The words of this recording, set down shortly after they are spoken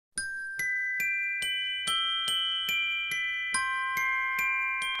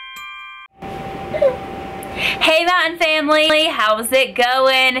Hey Mountain family, how's it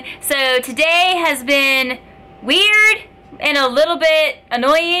going? So today has been weird and a little bit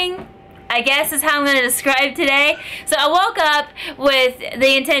annoying, I guess is how I'm going to describe today. So I woke up with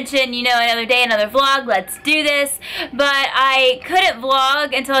the intention, you know, another day, another vlog, let's do this. But I couldn't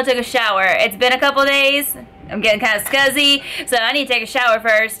vlog until I took a shower. It's been a couple days. I'm getting kind of scuzzy, so I need to take a shower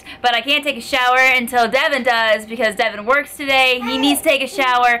first. But I can't take a shower until Devin does because Devin works today. He needs to take a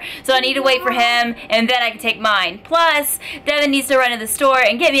shower, so I need to wait for him, and then I can take mine. Plus, Devin needs to run to the store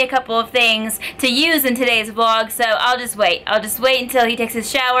and get me a couple of things to use in today's vlog, so I'll just wait. I'll just wait until he takes his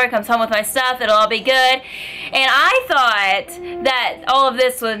shower, comes home with my stuff, it'll all be good. And I thought that all of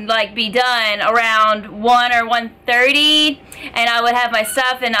this would like be done around 1 or 1:30, and I would have my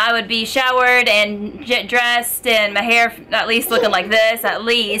stuff and I would be showered and dressed and my hair at least looking like this, at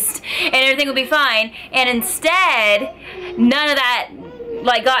least, and everything would be fine. And instead, none of that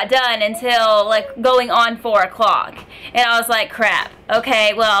like got done until like going on 4 o'clock, and I was like, crap,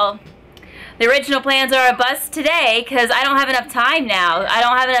 okay, well, the original plans are a bust today because I don't have enough time now. I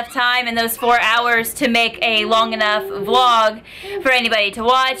don't have enough time in those 4 hours to make a long enough vlog for anybody to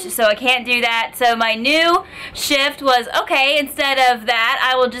watch, so I can't do that. So my new shift was, okay, instead of that,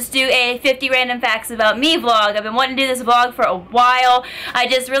 I will just do a 50 random facts about me vlog. I've been wanting to do this vlog for a while. I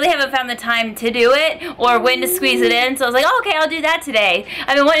just really haven't found the time to do it or when to squeeze it in, so I was like, oh, okay, I'll do that today.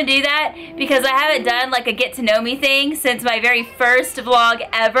 I've been wanting to do that because I haven't done like a get to know me thing since my very first vlog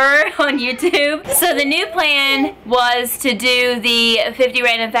ever on YouTube. So the new plan was to do the 50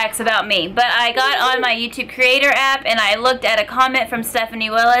 random facts about me, but I got on my YouTube creator app and I looked at a comment from Stephanie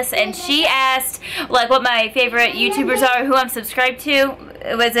Willis, and she asked like what my favorite YouTubers are, who I'm subscribed to.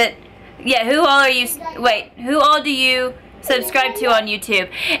 Was it, yeah, who all do you subscribe to on YouTube?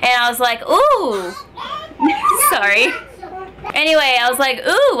 And I was like, ooh, sorry. Anyway, I was like,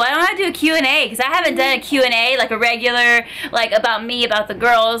 ooh, why don't I do a Q&A? Because I haven't done a Q&A, like a regular, like about me, about the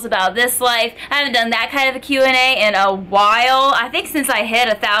girls, about this life. I haven't done that kind of a Q&A in a while. I think since I hit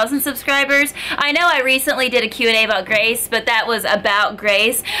 1,000 subscribers. I know I recently did a Q&A about Grace, but that was about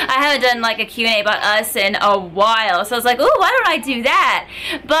Grace. I haven't done like a Q&A about us in a while. So I was like, ooh, why don't I do that?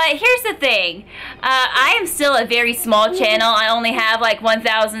 But here's the thing. I am still a very small channel. I only have like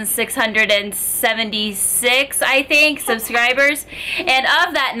 1,676, I think, subscribers. And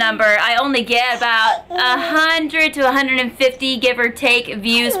of that number, I only get about 100 to 150, give or take,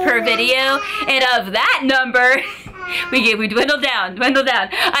 views per video. And of that number, we dwindle down.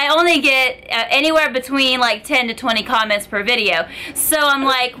 I only get anywhere between like 10 to 20 comments per video. So I'm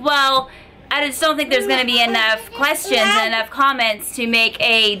like, well, I just don't think there's going to be enough questions and enough comments to make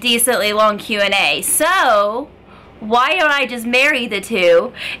a decently long Q&A. So why don't I just marry the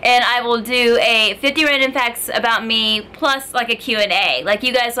two, and I will do a 50 random facts about me plus like a Q&A. Like,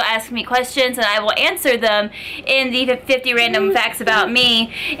 you guys will ask me questions and I will answer them in the 50 random facts about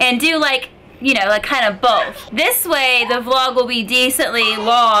me, and do like, you know, like kind of both. This way the vlog will be decently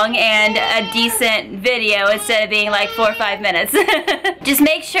long and a decent video instead of being like 4 or 5 minutes. Just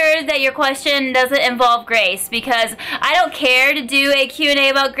make sure that your question doesn't involve Grace, because I don't care to do a Q&A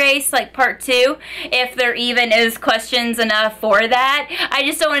about Grace, like part 2, if there even is questions enough for that. I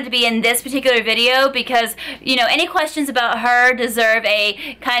just don't want it to be in this particular video because, you know, any questions about her deserve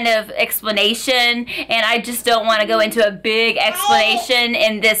a kind of explanation, and I just don't want to go into a big explanation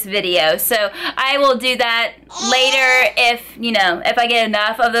in this video. So I will do that later if, you know, if I get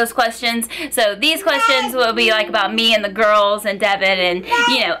enough of those questions. So these questions will be like about me and the girls and Devin and,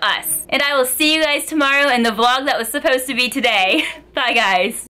 you know, us. And I will see you guys tomorrow in the vlog that was supposed to be today. Bye,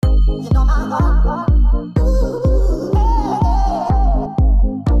 guys.